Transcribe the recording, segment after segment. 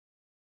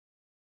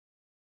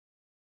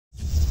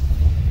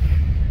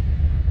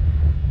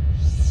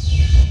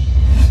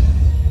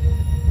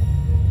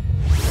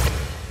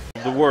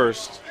the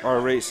worst are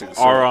racing.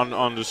 So. are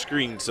on the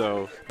screen.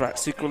 So, but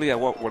secretly, I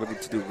want one of them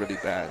to do really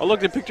bad. oh look,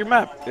 they picked your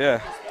map.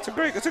 Yeah, it's a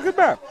good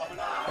map.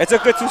 It's a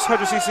good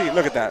 200cc.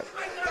 Look at that.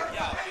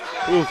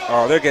 Oof.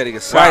 Oh, they're getting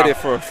excited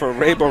for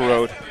Rainbow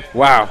Road.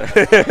 Wow.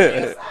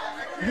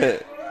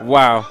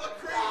 Wow.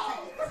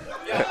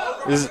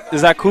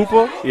 Is that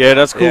Koopa? Yeah,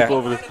 that's Koopa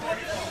over there.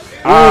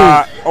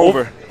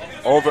 Over.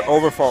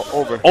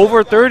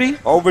 Over 30?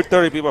 Over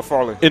 30 people are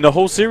falling. In the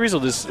whole series or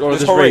this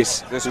whole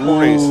race? This whole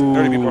race.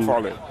 30 people are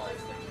falling.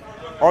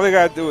 All they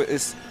gotta do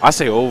is. I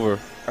say over.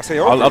 I say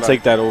over. I'll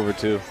take that over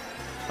too.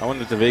 I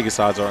wonder if the Vegas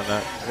odds are on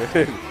that.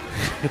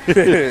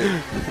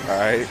 All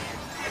right.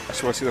 I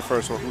just want to see the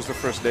first one. Who's the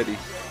first Neddy?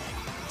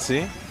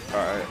 See? All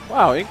right.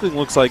 Wow, Inkling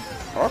looks like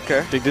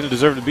they didn't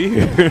deserve to be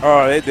here.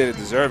 Oh, they didn't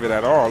deserve it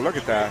at all. Look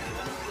at that.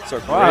 So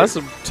wow, that's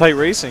some tight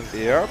racing.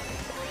 Yep.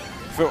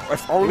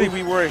 If only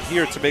we weren't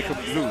here to make them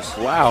lose.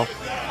 Wow.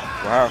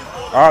 Wow.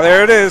 Oh,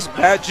 there it is.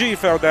 Pat G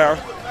fell down.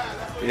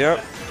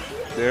 Yep.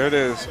 There it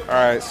is. All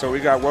right, so we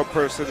got one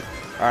person.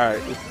 All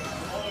right.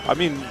 I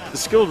mean, the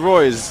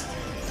SkilledRoy is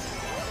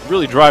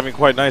really driving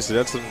quite nicely.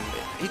 That's some.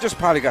 He just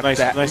probably got nice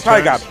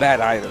got bad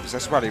items.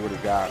 That's probably what he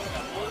got.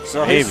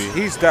 So maybe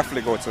he's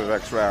definitely going to the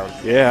next round.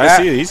 Yeah, Matt,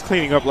 I see it. He's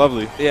cleaning up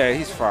lovely. Yeah,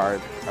 he's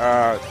fine.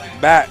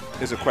 Matt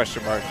is a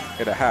question mark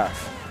and a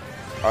half.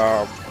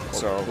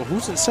 So well,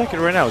 who's in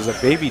second right now? Is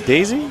that Baby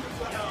Daisy?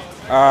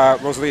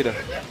 Rosalina.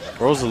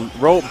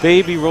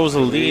 Baby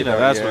Rosalina.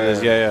 That's what it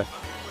is. Yeah.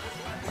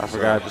 I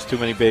forgot. There's too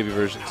many baby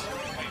versions.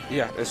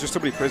 Yeah, there's just too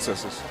many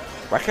princesses.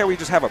 Why can't we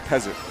just have a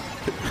peasant?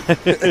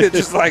 It's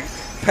just like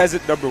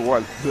peasant number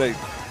one.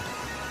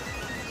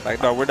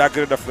 Like no, we're not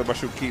good enough for the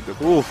Mushroom Kingdom.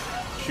 Oof.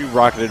 She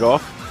rocketed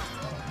off.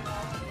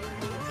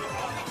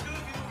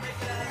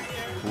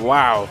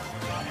 Wow.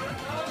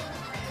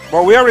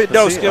 Well, we already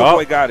know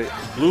SkilledRoy got it.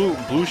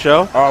 Blue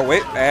shell. Oh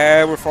wait,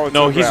 and we're falling.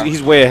 No,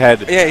 he's way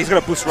ahead. Yeah, he's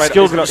gonna boost right.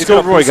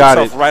 SkilledRoy got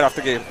it right off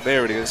the game.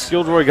 There it is.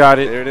 SkilledRoy got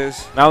it. There it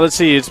is. Now let's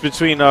see. It's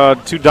between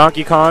two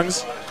Donkey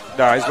Kongs.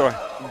 No, he's going.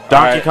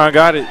 Donkey Kong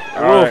got it.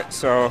 All right,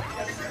 so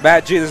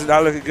Matt G, this is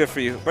not looking good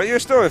for you, but you're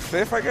still in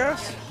fifth, I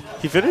guess.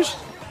 He finished?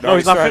 No,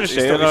 he's not finished.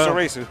 He's still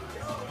racing.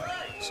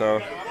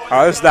 So,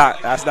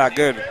 that's not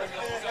good.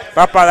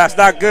 Papa, that's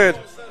not good.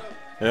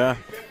 Yeah.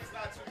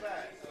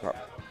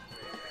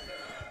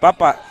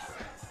 Papa,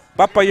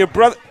 your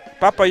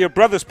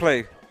brother's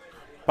play.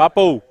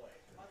 Papo.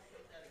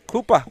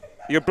 Koopa,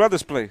 your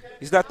brother's play.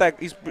 He's not that.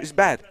 He's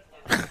bad.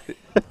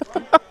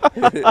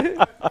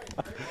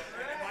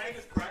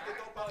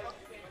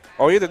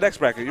 Oh, you're the next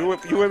bracket. You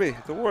and me.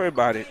 Don't worry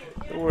about it.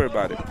 Don't worry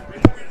about it.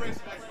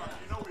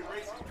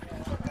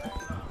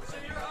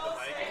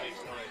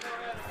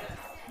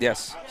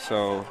 Yes.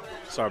 So.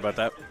 Sorry about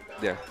that.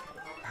 Yeah.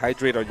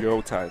 Hydrate on your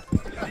own time.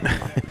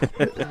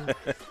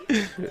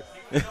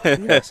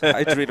 Yes.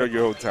 Hydrate on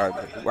your own time.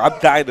 I'm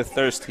dying of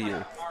thirst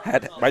here.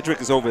 My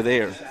drink is over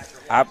there.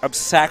 I'm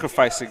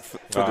sacrificing for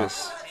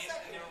this.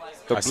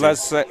 The blood,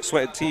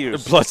 sweat, and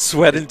tears. The blood,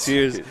 sweat, and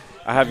tears.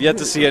 I have yet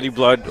to see any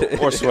blood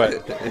or sweat.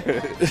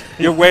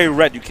 You're wearing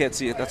red. You can't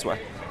see it. That's why.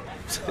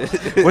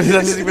 Well, that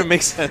doesn't even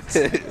make sense.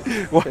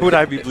 Why would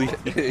I be bleeding?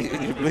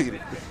 You're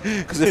bleeding.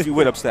 Because if you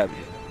win, I'm stabbing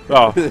you.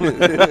 Oh.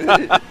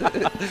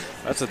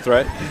 That's a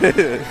threat.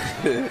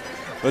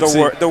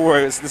 Don't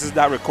worry. This is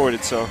not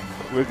recorded, so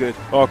we're good.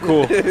 Oh,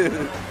 cool. You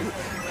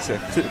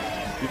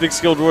think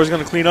SkilledRoy is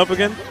going to clean up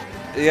again?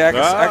 Yeah,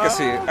 I can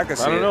see it. I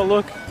don't know.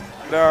 Look.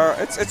 No,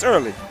 it's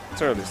early.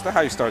 It's early. It's not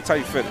how you start. It's how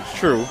you finish.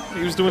 True.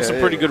 He was doing some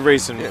pretty good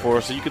racing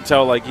before, so you could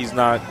tell like he's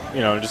not,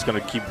 just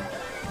going to keep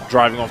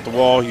driving off the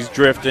wall. He's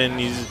drifting.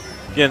 He's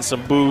getting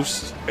some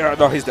boost.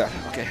 No, he's done.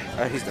 Okay,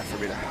 he's done for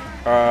me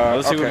now.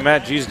 Let's see what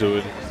Matt G's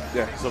doing.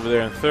 Yeah, he's over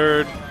there in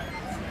third.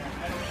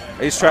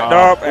 He's trapped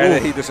up, and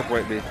then he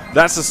disappointed me.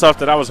 That's the stuff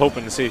that I was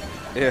hoping to see.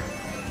 Yeah.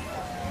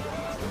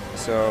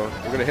 So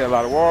we're gonna hit a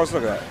lot of walls.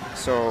 Look at that.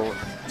 So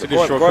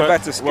going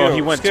back to skill. Well,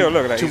 he went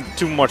look at that.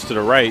 too much to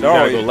the right. No, you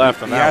gotta go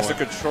left on that one. He has to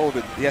control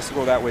it. He has to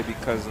go that way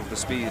because of the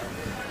speed.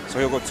 So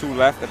he'll go too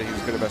left, and then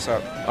he's gonna mess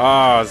up.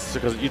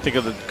 Because you think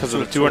of the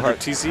 200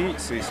 TC?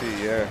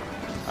 CC, yeah.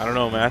 I don't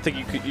know, man. I think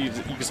you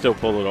could still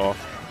pull it off.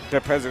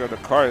 Depends on the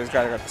car. This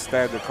guy got the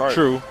standard car.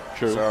 True.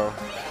 So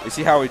you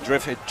see how he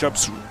drifts? It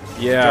jumps.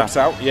 Yeah. Jumps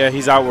out. Yeah,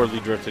 he's outwardly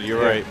drifted.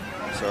 You're right.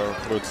 So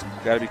it's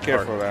gotta be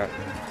careful of that.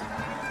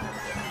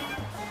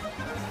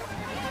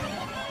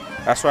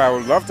 That's why I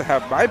would love to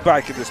have my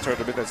bike in this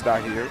tournament that's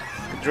not here.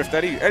 Drift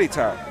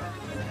anytime.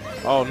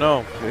 Oh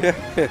no. Yeah.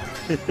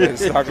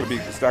 It's not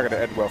gonna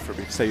end well for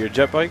me. Say your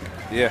jet bike?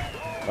 Yeah.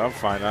 I'm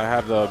fine. I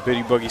have the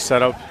Biddy Buggy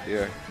set up.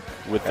 Yeah.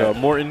 With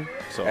Morton.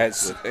 So and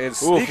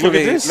look at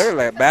this. Look at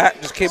that.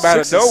 Matt just came out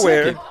of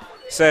nowhere.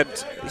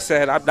 He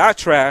said, I'm not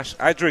trash.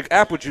 I drink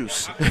apple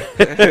juice.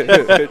 He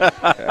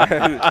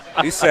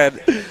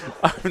said,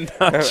 I'm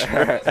not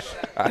trash.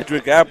 I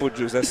drink apple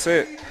juice. That's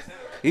it.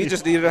 He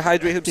just needed to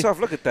hydrate himself.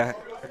 Look at that.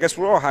 I guess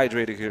we're all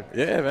hydrated here.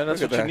 Yeah, man,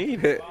 that's what you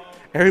need.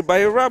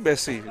 Everybody around me, I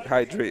see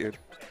hydrated.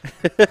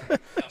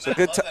 So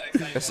good time.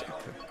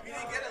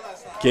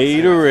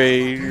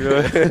 Gatorade.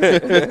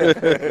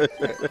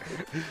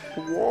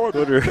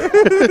 Water.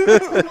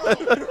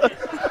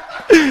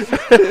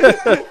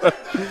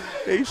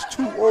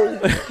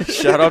 H2O.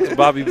 Shout out to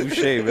Bobby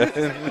Boucher, man.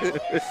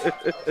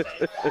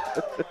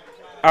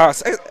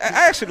 So I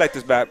actually like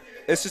this map.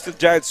 It's just a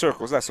giant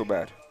circle. It's not so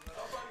bad.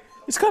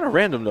 It's kind of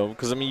random, though,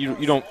 because, I mean,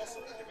 you don't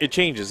 – it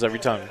changes every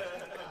time.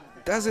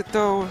 Does it,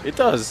 though? It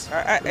does.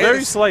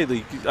 Very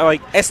slightly.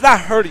 Like, it's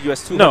not hurting you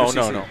as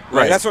 200cc. No.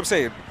 Right. That's what I'm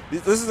saying.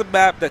 This is a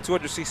map that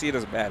 200cc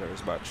doesn't matter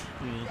as much.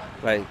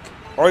 Like,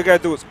 all you got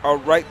to do is a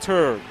right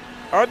turn.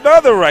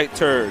 Another right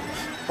turn.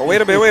 Oh,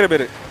 wait a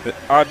minute.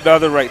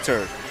 Another right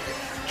turn.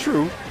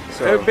 True.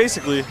 So, it's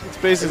basically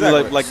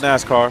like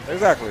NASCAR.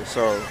 Exactly.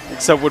 So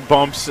except with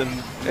bumps and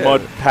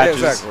mud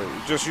patches. Yeah, exactly.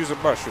 Just use a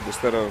mushroom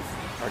instead of,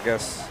 I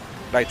guess,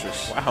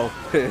 nitrous. Wow.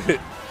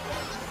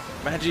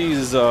 Matty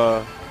is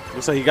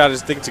looks like he got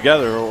his thing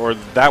together, or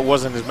that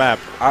wasn't his map.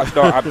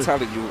 No, I'm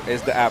telling you,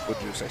 it's the apple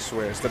juice. I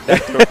swear, it's the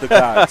nectar of the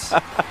gods.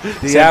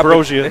 The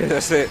ambrosia.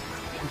 That's it.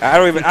 I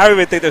don't even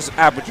think there's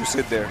apple juice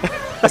in there.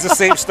 It's the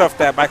same stuff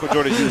that Michael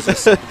Jordan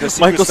uses.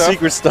 Michael's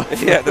secret stuff.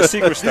 Yeah, the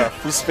secret stuff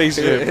from Space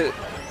Jam.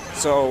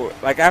 So,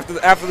 like after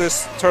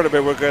this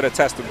tournament, we're gonna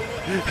test him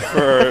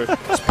for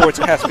sports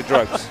enhancement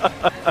drugs.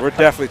 We're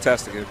definitely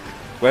testing him.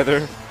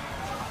 Whether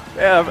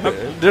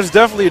there's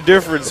definitely a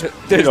difference.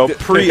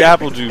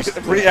 Pre-apple juice,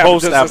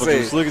 post-apple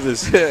juice. Look at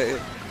this.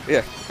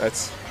 Yeah,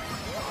 that's.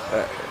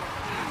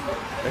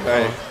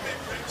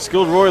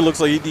 SkilledRoy looks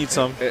like he needs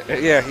some.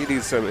 Yeah, he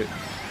needs some.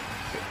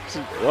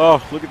 Oh,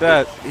 look at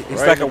that. He's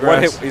right, like a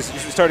one-hit. He's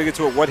starting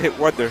into a one-hit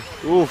wonder.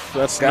 Oof,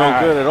 that's no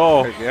good at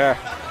all. Yeah.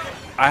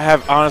 I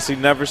have honestly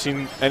never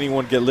seen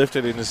anyone get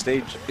lifted in the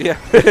stage. Yeah.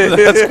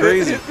 That's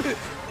crazy.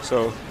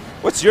 So,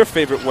 what's your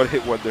favorite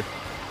one-hit wonder?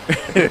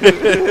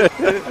 I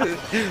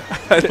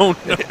don't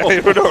know.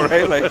 I don't know,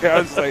 right? Like,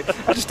 I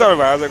just thought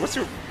about it. I was like, what's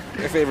your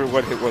favorite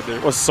one-hit wonder?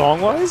 What,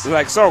 song-wise?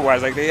 Like,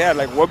 song-wise. Like, they had,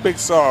 like, one big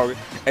song,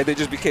 and they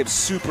just became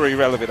super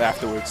irrelevant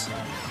afterwards.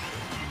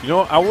 You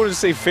know, I wouldn't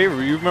say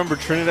favorite. You remember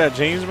Trinidad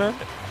James, man?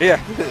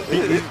 Yeah.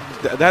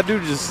 That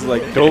dude just,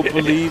 like, don't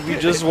believe you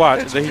just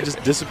watched. And then he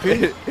just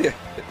disappeared. Yeah.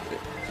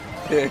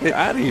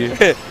 Out of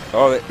here.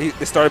 Oh,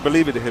 they started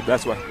believing in him.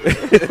 That's why.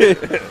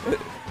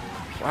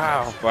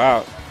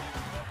 Wow.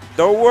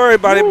 Don't worry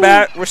about it,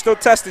 Matt. We're still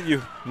testing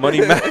you.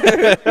 Money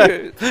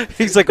Matt.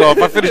 He's like, oh, if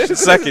I finish in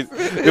second,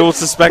 they will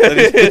suspect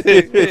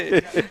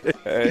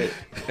that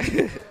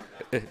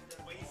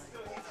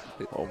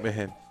Oh,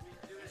 man.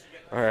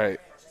 All right.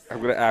 I'm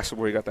going to ask him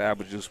where he got the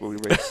apple juice when we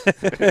race.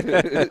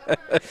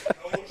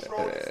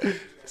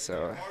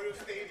 So.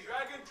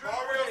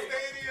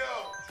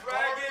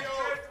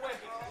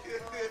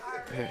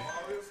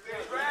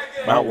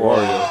 Mount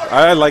Warrior.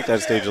 I like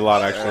that stage a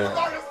lot, actually.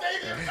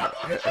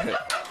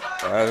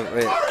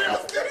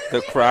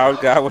 The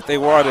crowd got what they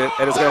wanted,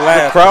 and it's going to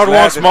last. The crowd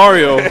wants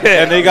Mario,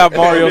 and they got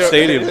Mario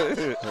Stadium.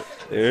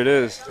 There it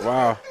is.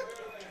 Wow.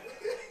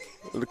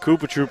 The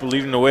Koopa Trooper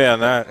leading the way on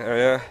that.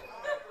 Yeah.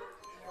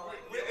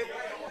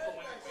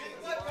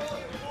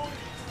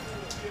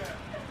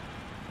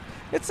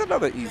 It's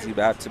another easy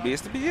map to me.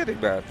 It's the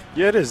beginning map.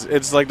 Yeah, it is.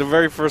 It's like the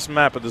very first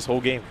map of this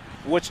whole game.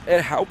 Which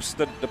it helps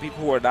the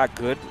people who are not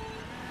good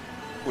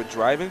with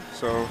driving.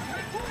 So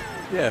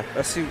yeah,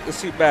 let's see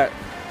Matt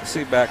because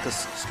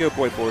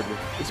SkilledRoy board me.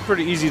 It's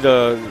pretty easy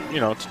to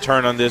to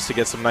turn on this to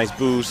get some nice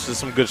boosts. There's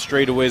some good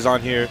straightaways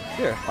on here.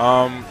 Yeah.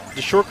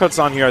 The shortcuts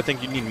on here, I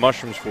think you need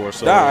mushrooms for.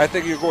 So I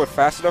think you're going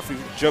fast enough. You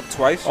can jump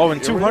twice. Oh,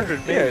 and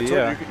 200 maybe.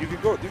 Yeah. You can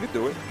go. You can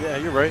do it. Yeah,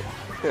 you're right.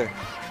 Yeah.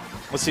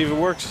 Let's see if it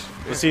works.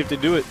 Let's see if they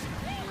do it.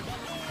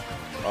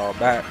 Oh,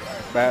 Matt.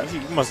 He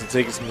must have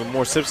taken some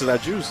more sips of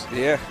that juice.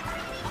 Yeah.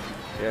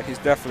 Yeah, he's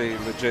definitely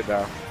legit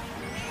now.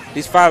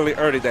 He's finally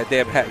earning that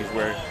damn hat he's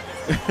wearing.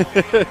 You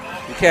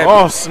can't.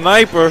 Oh,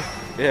 sniper.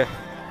 Yeah.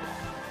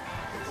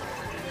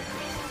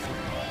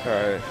 All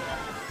right.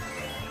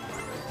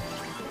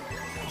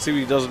 Let's see what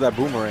he does with that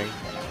boomerang.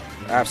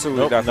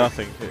 Absolutely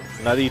nothing.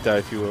 Nadita,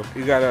 if you will.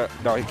 You gotta.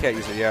 No, he can't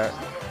use it yet.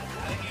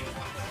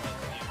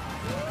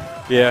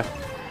 Yeah.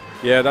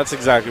 Yeah, that's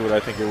exactly what I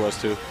think it was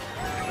too.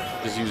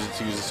 Just use it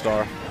to use a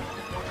star.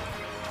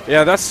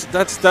 Yeah, that's.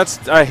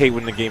 I hate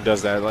when the game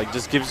does that. Like,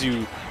 just gives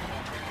you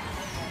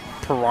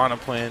piranha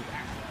plant.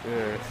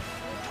 Yeah.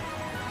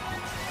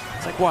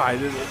 It's like, why?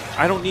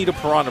 I don't need a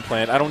piranha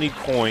plant. I don't need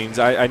coins.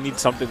 I need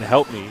something to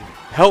help me.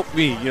 Help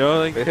me,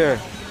 Like, yeah.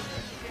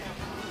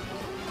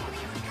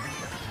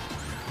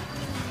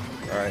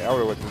 All right, I don't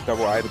know what the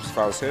double items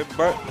follows him,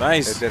 but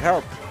nice. It did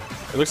help.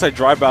 It looks like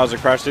Dry Bowser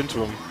crashed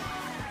into him.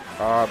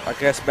 I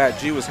guess Matt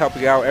G was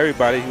helping out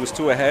everybody. He was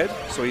 2 ahead,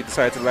 so he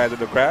decided to land in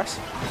the grass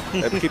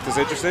and keep this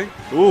interesting.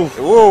 Ooh,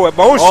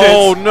 emotions.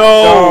 Oh,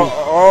 no.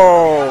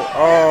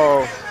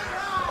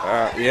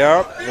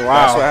 Yep. Wow.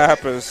 That's what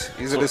happens.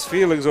 He's in his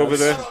feelings over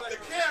there.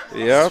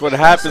 Yep.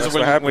 That's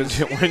what happens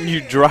when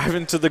you drive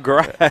into the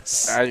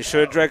grass. I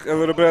should have drank a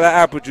little bit of that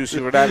apple juice.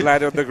 You were not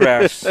landing on the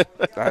grass.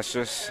 That's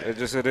just,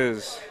 it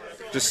is.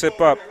 Just sip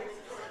up.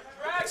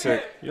 That's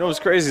it. What's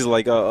crazy is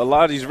like a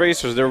lot of these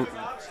racers,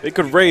 They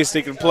could race,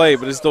 they could play,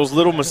 but it's those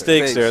little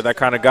mistakes there that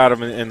kind of got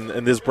him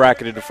in this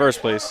bracket in the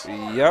first place.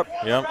 Yep.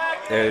 Yep.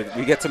 And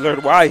we get to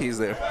learn why he's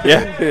there.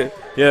 Yeah.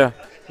 Yeah.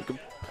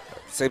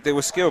 Same thing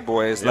with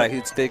SkilledRoy. It's like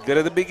he'd stay good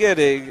at the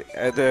beginning,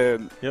 and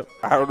then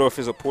I don't know if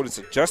his opponents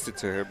adjusted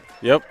to him.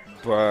 Yep.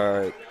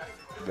 But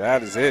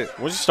that is it.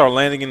 Once you start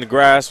landing in the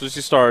grass, once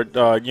you start,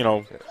 you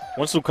know,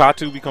 once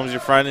Lukatu becomes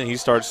your friend and he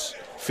starts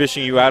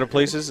fishing you out of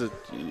places,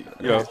 you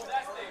know.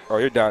 Oh,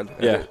 you're done.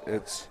 Yeah.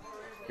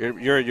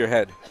 You're in your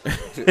head.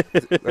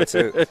 That's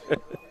it.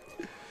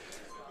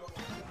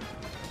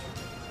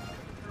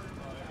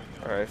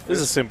 All right. This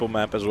is a simple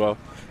map as well.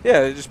 Yeah,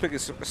 they just pick it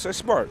so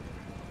smart.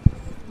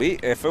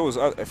 If I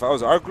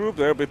was our group,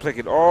 they'd be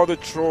picking all the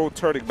troll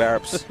turning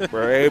maps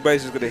where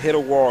everybody's just gonna hit a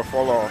wall or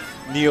fall off.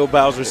 Neo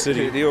Bowser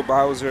City. Neo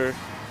Bowser.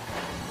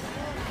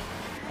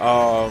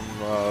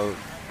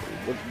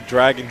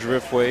 Dragon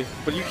Driftway,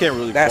 but you can't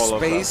really that fall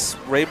space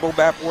rainbow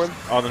map one.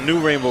 On the new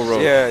Rainbow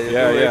Road.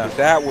 Yeah.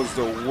 That was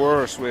the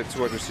worst with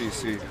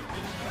 200cc.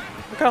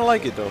 I kind of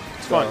like it though.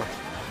 It's fun.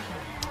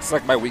 It's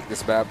like my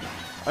weakness map.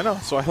 I know,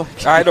 so I like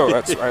it. I know.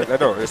 I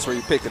know. That's where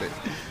you're picking it.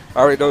 I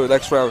already know the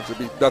next round is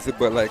going to be nothing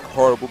but like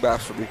horrible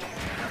maps for me.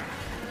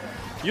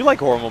 You like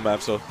horrible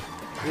maps, though.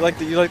 You like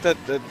that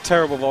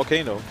terrible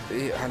volcano.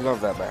 Yeah, I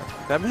love that map.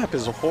 That map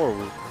is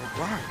horrible.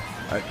 Why?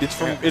 It's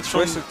from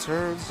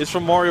turns. It's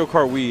from Mario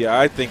Kart Wii.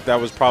 I think that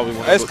was probably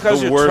one of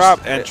the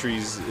worst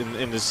entries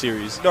in the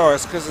series. No,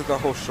 it's because of the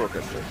whole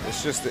shortcut thing.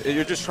 It's just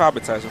you're just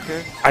traumatized,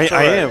 okay?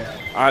 I am.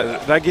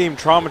 That game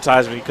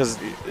traumatized me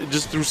because it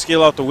just threw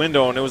skill out the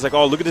window, and it was like,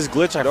 oh, look at this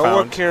glitch I found. No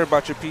one cared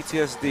about your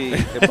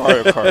PTSD in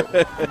Mario Kart.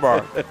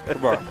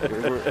 Come on.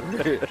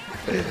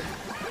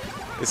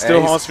 It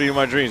still haunts me in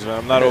my dreams, man.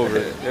 I'm not over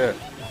it. Yeah.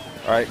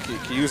 All right,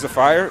 can you use the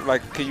fire?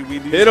 Like, can you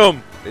really hit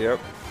him? Yep.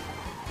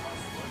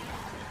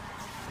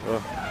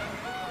 Okay.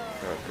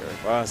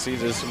 Wow, see,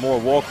 there's some more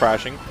wall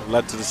crashing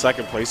led to the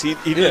second place. He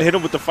didn't hit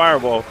him with the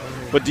fireball,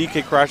 but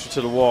DK crashed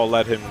into the wall,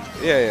 led him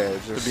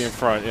to be in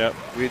front. Yep.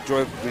 We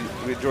enjoy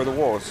the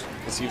walls.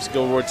 Let's see if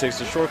SkilledRoy takes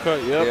the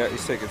shortcut. Yep. Yeah,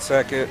 he's taking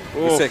second.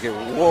 Ooh. He's taking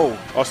Oh,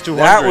 it's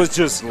 200. That was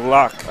just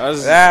luck.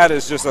 That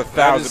is just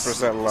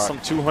 1,000% luck. Some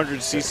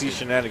 200cc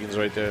shenanigans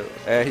right there.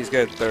 And he's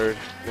getting third.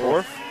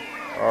 Fourth?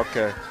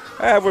 Okay.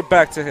 And we're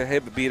back to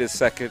him being his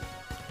second.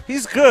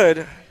 He's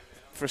good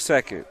for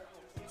second.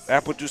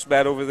 Apple Juice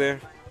Matt over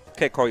there.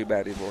 Can't call you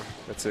Matt anymore.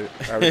 That's it.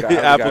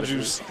 Apple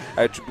Juice.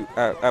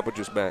 Apple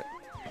Juice Matt.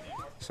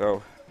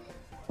 So,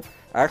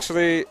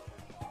 actually,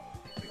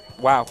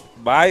 wow.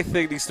 My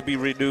thing needs to be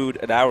renewed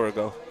an hour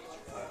ago.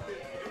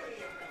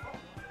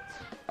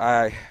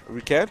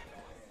 We can?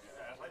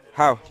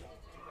 How? All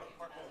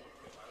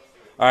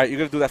right, you're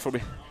going to do that for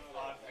me.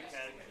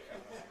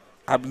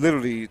 I'm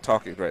literally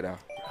talking right now.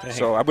 Dang.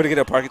 So I'm going to get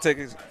a parking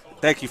ticket.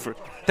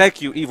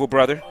 Thank you, evil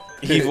brother.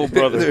 Evil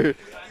brother.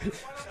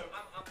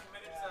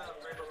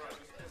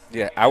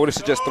 Yeah, I would have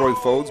suggested throwing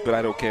phones, but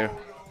I don't care.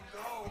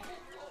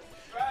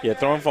 Yeah,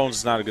 throwing phones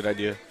is not a good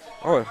idea.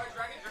 Oh,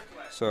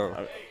 so.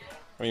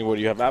 I mean, what,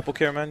 do you have Apple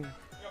Care, man?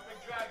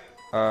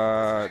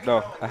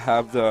 No, I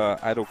have the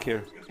I don't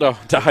care. No,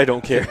 the I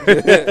don't care.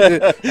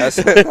 That's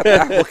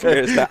Apple Care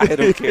is the I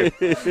don't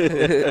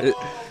care.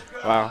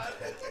 Wow.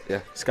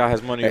 Yeah, this guy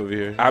has money over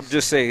here. I'm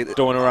just saying,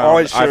 throwing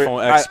around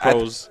iPhone X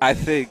Pros. I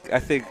think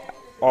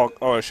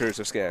all insurance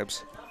are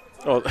scams.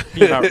 Oh,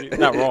 you're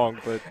not wrong,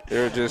 but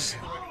they're just.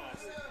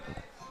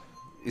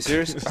 You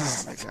serious?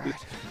 Oh my God.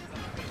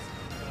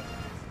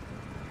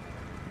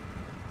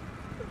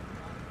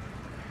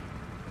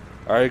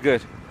 All right,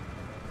 good.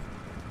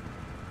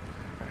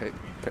 All right.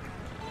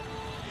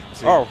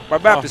 Oh, my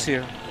map is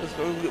here.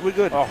 We're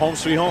good. Oh, home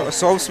sweet home.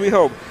 Home sweet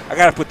home. I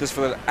gotta put this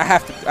for the. I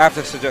have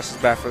to suggest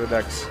this map for the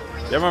next.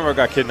 Yeah, I remember I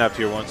got kidnapped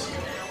here once.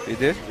 You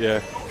did?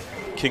 Yeah.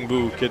 King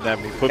Boo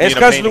kidnapped me. It's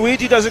because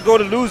Luigi doesn't go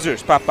to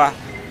losers, Papa.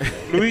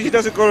 Luigi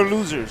doesn't go to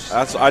losers.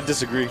 I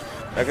disagree.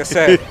 Like I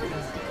said.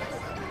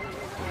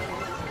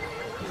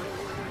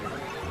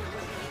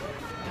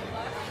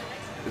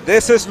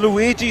 This is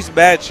Luigi's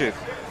mansion.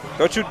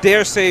 Don't you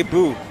dare say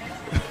boo.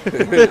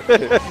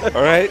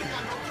 All right?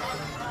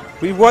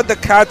 We won the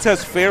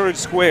contest fair and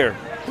square.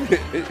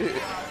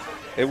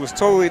 It was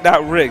totally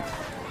not rigged.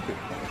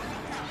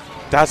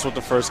 That's what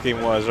the first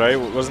game was, right?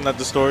 Wasn't that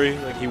the story?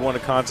 Like he won a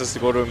contest to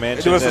go to a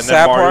mansion, it was and the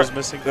then sad Mario's part,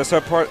 missing. The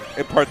sad part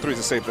in part 3 is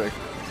the same thing.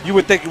 You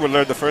would think you would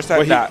learn the first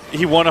time. Well,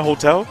 he won a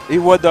hotel? He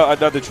won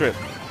another trip.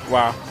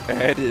 Wow.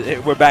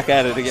 And we're back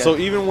at it again. So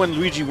even when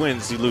Luigi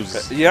wins, he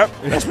loses. Yep,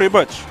 that's pretty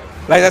much.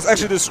 Like, that's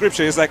actually the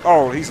description. It's like,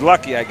 oh, he's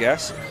lucky, I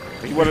guess.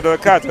 He won another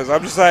contest.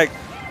 I'm just like,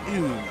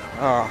 ew.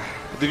 Oh.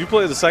 Did you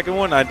play the second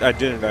one? I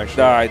didn't, actually.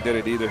 No, I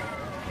didn't either.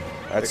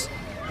 That's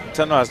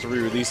Nintendo has to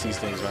re-release these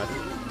things, man.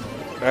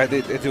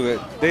 They do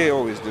it. They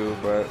always do,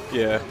 but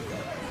yeah,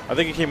 I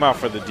think it came out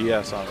for the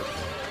DS on it.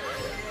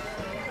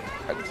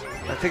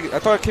 I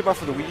thought it came out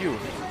for the Wii U.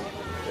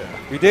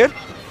 Yeah. You did?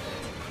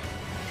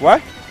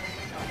 What?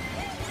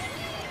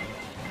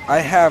 I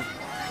have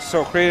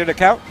created an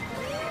account.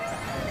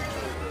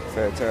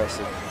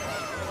 Fantastic.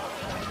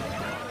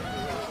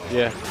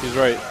 Yeah, he's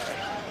right.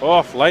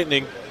 Off,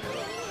 lightning.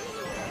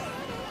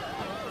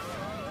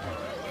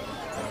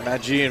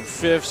 Matty in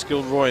 5th,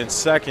 SkilledRoy in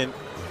 2nd.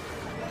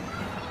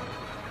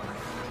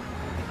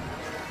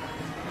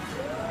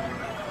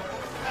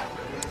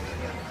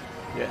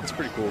 Yeah, it's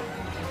pretty cool.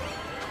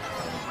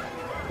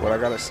 Well, I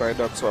got to sign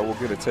up, so I will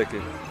get a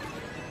ticket.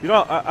 You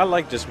know, I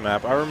like this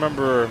map. I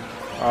remember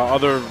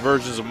other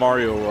versions of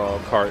Mario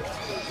Kart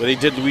where they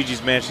did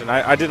Luigi's Mansion.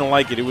 I didn't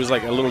like it. It was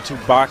like a little too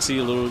boxy,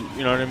 a little,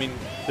 you know what I mean?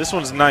 This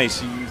one's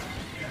nice. You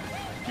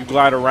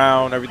glide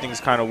around,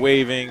 everything's kind of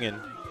waving, and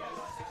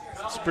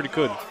it's pretty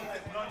good.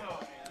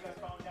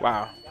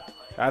 Wow.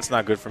 That's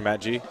not good for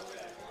Matty.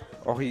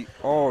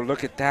 Oh,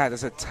 look at that.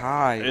 There's a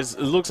tie. It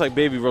looks like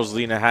Baby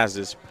Rosalina has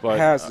this. But,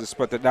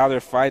 now they're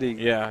fighting.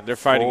 Yeah, they're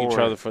fighting each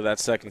other for that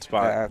 2nd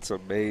spot. That's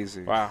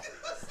amazing. Wow.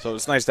 So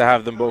it's nice to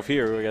have them both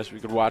here. I guess we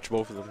could watch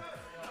both of them.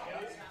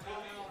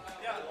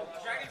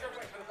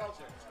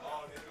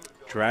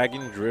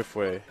 Dragon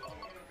Driftway.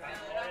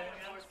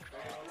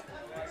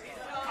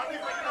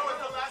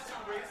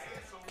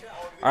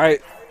 All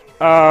right.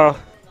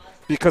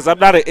 Because I'm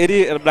not an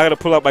idiot and I'm not going to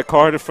pull out my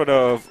card in front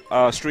of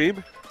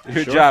stream.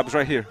 Your job's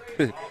right here.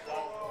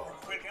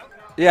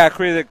 Yeah, I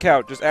created an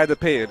account. Just add the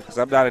pay in because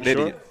I'm not an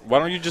idiot. Why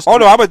don't you just? Oh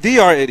no, I'm a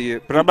DR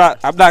idiot, but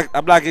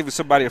I'm not giving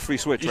somebody a free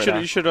switch.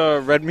 You should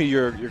read me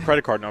your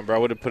credit card number. I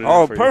would have put it.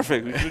 Oh, in for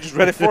perfect. You. You just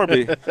read it for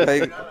me.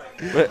 Like,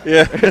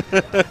 yeah.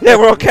 Yeah,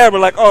 we're on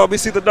camera. Like, oh, let me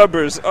see the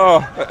numbers.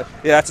 Oh,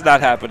 yeah, that's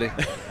not happening.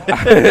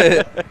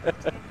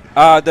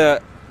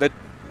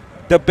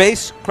 The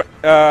base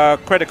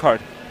credit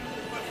card.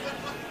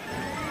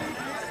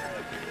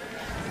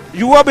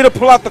 You want me to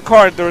pull out the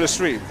card during the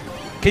stream?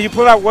 Can you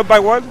pull out one by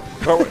one?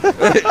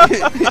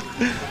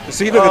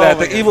 See, look at that.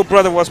 The evil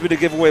brother wants me to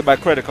give away my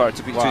credit card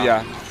to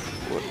y'all.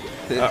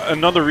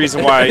 Another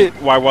reason why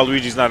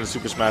Waluigi's not in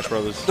Super Smash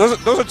Brothers.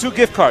 Those are 2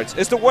 gift cards.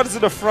 It's the ones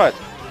in the front.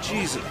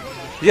 Jesus.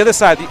 The other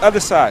side.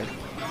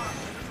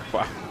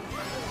 Wow.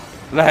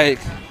 Like,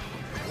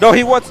 no,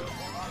 he wants.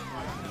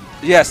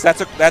 Yes,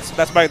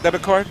 that's my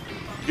debit card.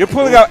 You're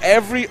pulling out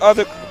every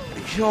other.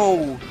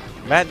 Yo.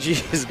 Matty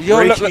is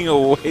breaking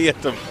away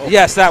at the moment.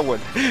 Yes, that one.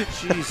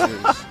 Jesus.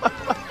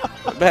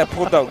 Man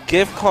pulled out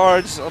gift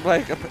cards. I'm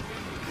like,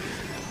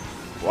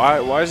 why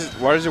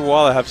does your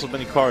wallet have so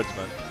many cards,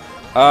 man?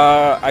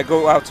 I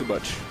go out too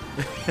much.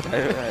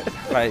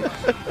 Like,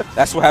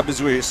 that's what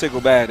happens when you're a single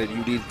man and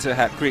you need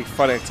to create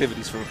fun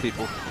activities for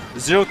people.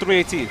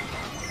 0318.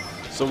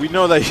 So we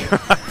know that your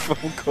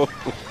iPhone code.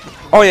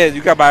 Oh yeah,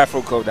 you got my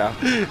iPhone code now.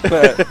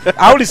 But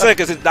I only say it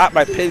because it's not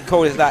my PIN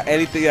code. It's not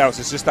anything else.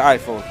 It's just the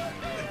iPhone.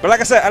 But like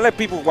I said, I let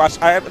people watch.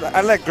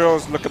 I let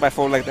girls look at my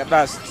phone like that.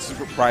 Not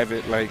super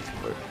private. Like,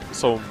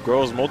 so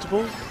girls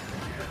multiple?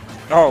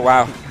 Oh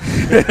wow.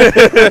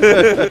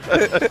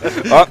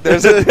 Oh,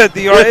 there's a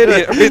DR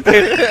idiot right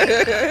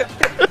there.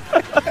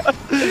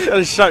 You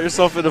gotta shot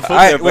yourself in the foot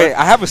there, wait,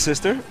 I have a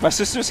sister. My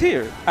sister's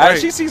here. Right.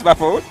 She sees my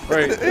phone.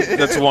 Right.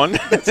 That's one.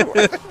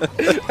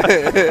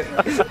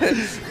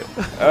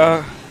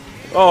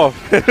 Oh.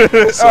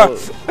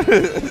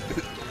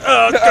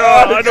 Oh,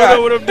 God, I don't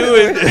know what I'm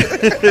doing.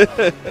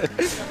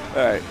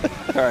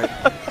 All right.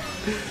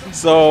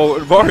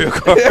 So, Mario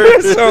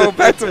Kart. So,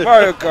 back to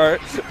Mario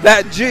Kart.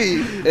 That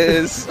G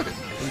is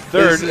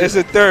third. Is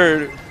a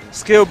third.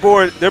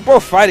 Skillboard, they're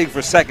both fighting for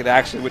 2nd,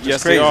 actually, which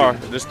is crazy. Yes,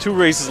 they are. There's 2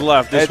 races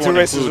left. This 2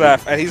 races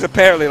left, and he's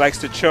apparently likes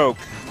to choke.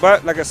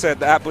 But, like I said,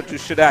 the app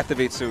should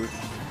activate soon.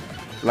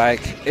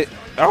 Like, it.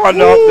 Oh,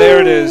 no, Woo! There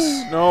it is.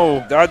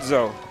 No.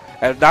 Dunzo.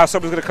 And now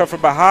someone's going to come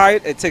from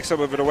behind and take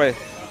some of it away.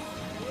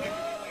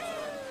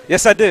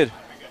 Yes, I did.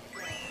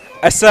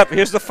 Except,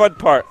 here's the fun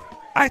part.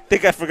 I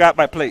think I forgot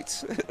my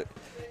plates.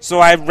 So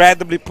I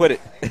randomly put it.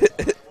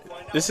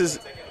 This is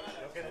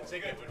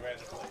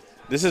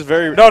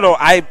very... No,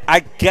 I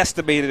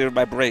guesstimated it in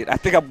my brain. I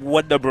think I'm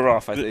 1 number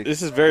off, I think.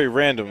 This is very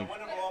random.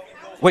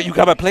 Wait, you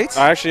got my plates?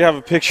 I actually have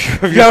a picture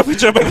of you. Got a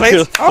picture of my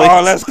plates?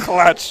 Oh, that's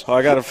clutch. Oh,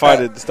 I got to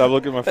find it. Stop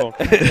looking at my phone.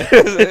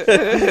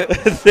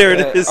 There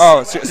it is.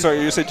 Oh, so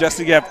you're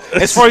suggesting you have...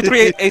 It's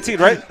 4318,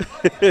 right?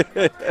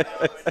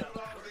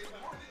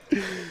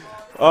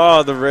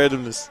 Oh, the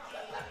randomness.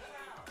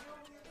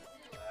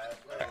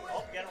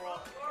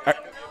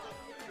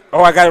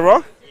 Oh, I got it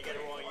wrong?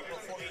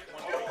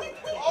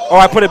 Oh,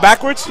 I put it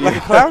backwards like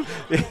a clown?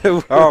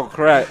 Oh,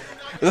 crap.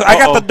 I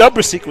got the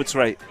number sequence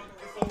right.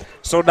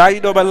 So now you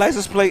know my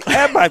license plate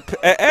and my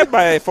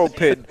phone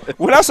pin.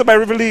 What else am I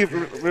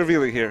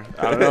revealing here?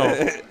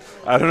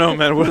 I don't know,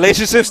 man.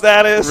 Relationship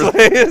status?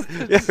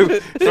 Yeah,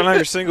 found out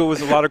you're single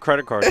with a lot of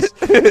credit cards.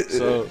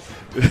 So,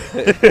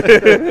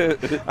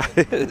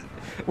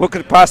 what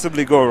could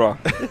possibly go wrong?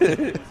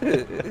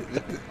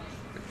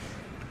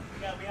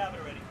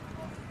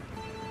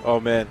 Oh,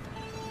 man.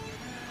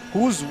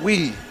 Who's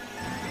we?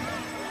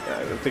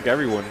 I think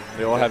everyone.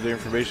 They all have their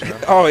information now.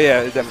 Oh,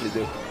 yeah, they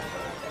definitely do.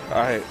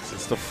 All right.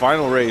 It's the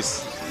final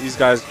race. These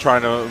guys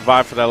trying to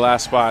vie for that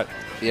last spot.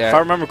 Yeah. If I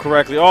remember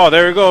correctly. Oh,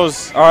 there it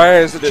goes. All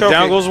right, it's the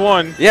down goes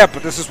one. Yeah,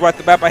 but this is what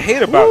the map I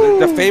hate about it.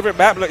 The favorite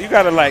map, look, you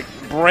got to, like,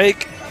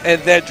 break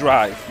and then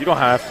drive. You don't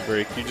have to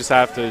brake. You just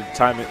have to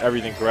time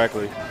everything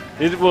correctly.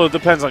 It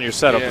depends on your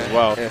setup as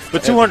well.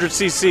 But 200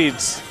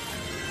 cc's.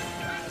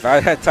 If I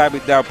had timed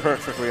it down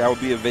perfectly, I would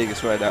be in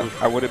Vegas right now.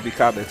 I wouldn't be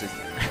commenting.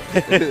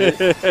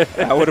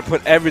 I would have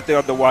put everything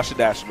on the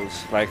Washington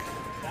Nationals. Like,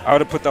 I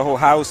would have put the whole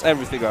house,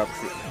 everything up.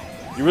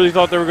 You really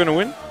thought they were going to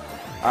win?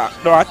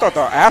 No, I thought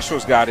the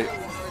Astros got it.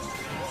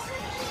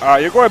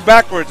 You're going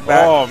backwards,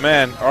 Matt. Oh,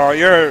 man.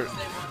 You're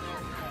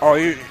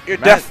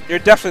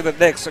definitely the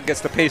Knicks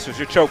against the Pacers.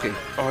 You're choking.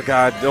 Oh,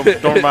 God.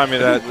 Don't remind me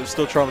of that. I'm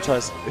still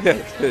traumatized.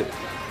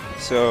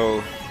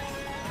 So,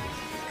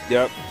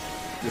 yep.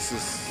 This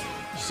is...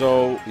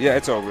 So... Yeah,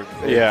 it's over.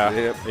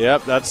 Yeah.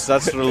 Yep, that's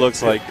what it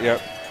looks like.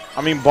 Yep.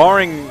 I mean,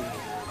 barring,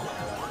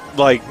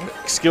 like,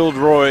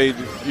 SkilledRoy,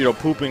 you know,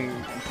 pooping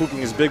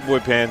his big boy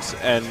pants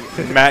and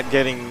Matt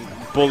getting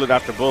bullet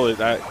after bullet,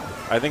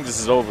 I think this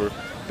is over.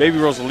 Baby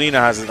Rosalina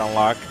has it on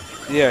lock.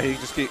 Yeah,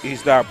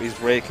 he's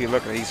breaking.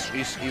 Look,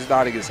 he's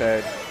nodding his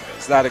head.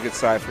 It's not a good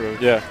sign for him.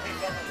 Yeah.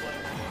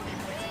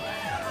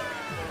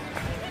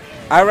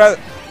 I rather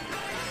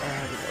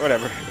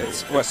whatever.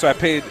 So I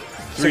paid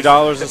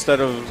 $3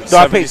 instead of no.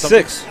 I paid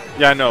 $6.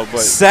 Yeah, I know,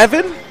 but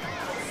 $7.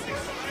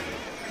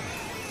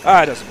 It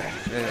doesn't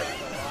matter.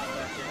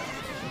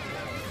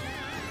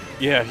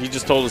 Yeah, he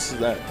just told us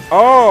that.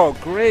 Oh,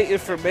 great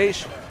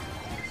information.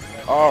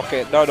 Oh,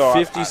 okay, no.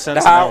 50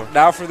 cents an hour.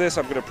 Now for this,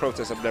 I'm going to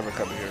protest. I'm never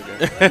coming here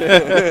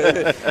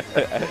again.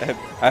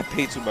 I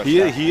paid too much.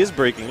 He is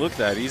breaking. Look at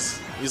that. He's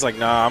like,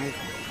 nah, I'm.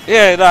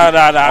 Yeah,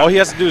 nah. All he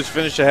has to do is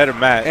finish ahead of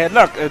Matt. And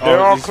look, they're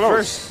all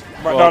close.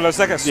 But no, it's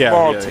like a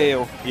small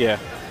tail. Yeah.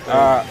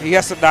 He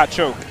has to not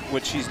choke,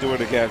 which he's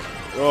doing again.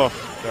 Oh.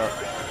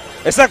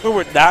 It's like when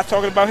we're not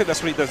talking about him,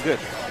 that's when he does good.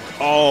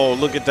 Oh,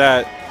 look at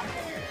that.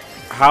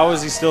 How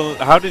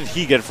did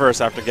he get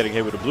first after getting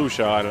hit with a blue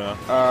shot? I don't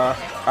know.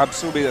 I'm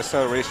assuming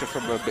acceleration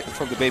from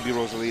the baby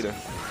Rosalina.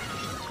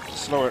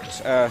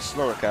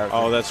 Slower character.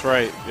 Oh, that's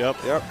right. Yep.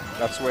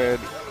 That's when.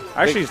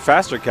 Actually,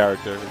 faster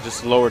character,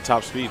 just lower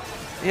top speed.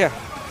 Yeah.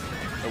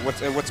 And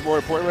what's more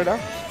important right now?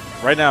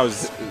 Right now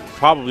is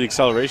probably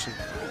acceleration.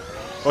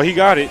 Well, he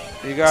got it.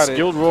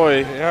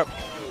 SkilledRoy. Yep.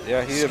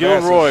 Yeah, he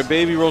SkilledRoy,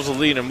 baby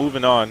Rosalina,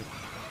 moving on.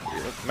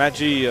 Matt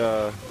G.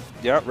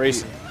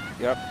 Racing.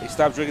 Yep. He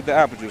stopped drinking the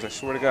apple juice. I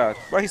swear to God.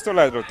 Well, he still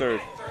landed on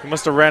third. He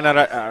must have ran out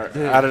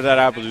of that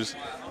apple juice.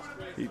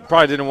 He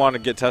probably didn't want to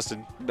get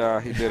tested. Nah,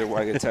 he didn't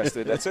want to get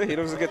tested. That's it. He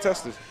doesn't get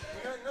tested.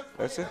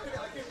 That's it.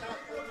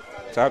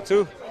 Top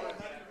 2.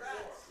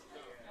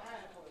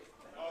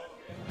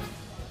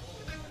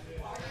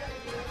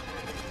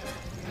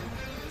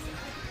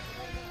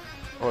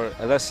 Or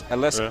unless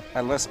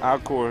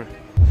Encore